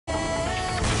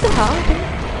the hell?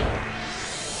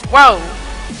 Whoa!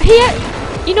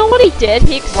 You know what he did?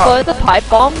 He exploded the pipe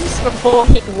bombs before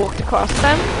he walked across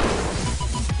them.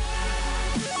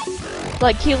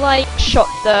 Like, he like shot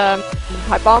the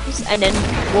pipe bombs and then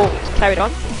carried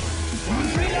on.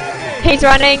 He's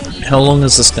running. How long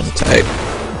is this gonna take?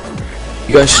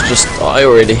 You guys should just die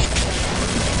already.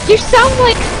 You sound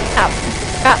like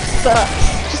that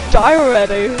sucks. Just die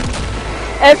already.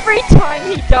 Every time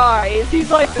he dies, he's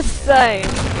like the same.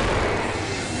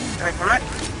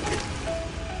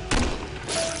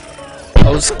 I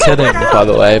was kidding, by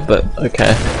the way, but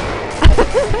okay.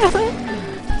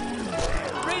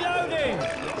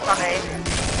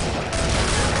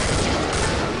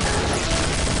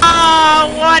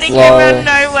 Oh, why did you run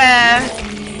nowhere?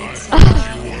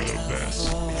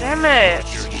 Damn it.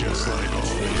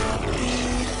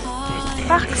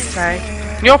 Fuck's sake.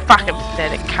 You're fucking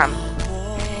pathetic, cunt.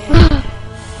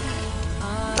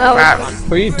 Right.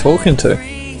 Who are you talking to?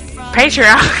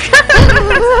 Patriarch.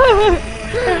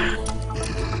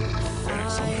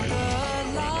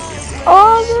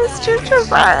 Oh, this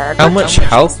gingerbread. How much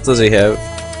health does he have?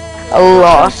 A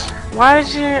lot. Why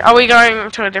did you... Are we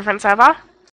going to a different server?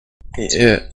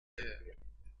 Yeah.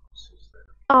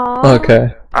 Aww.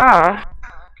 Okay. Oh.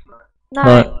 No.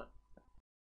 Right.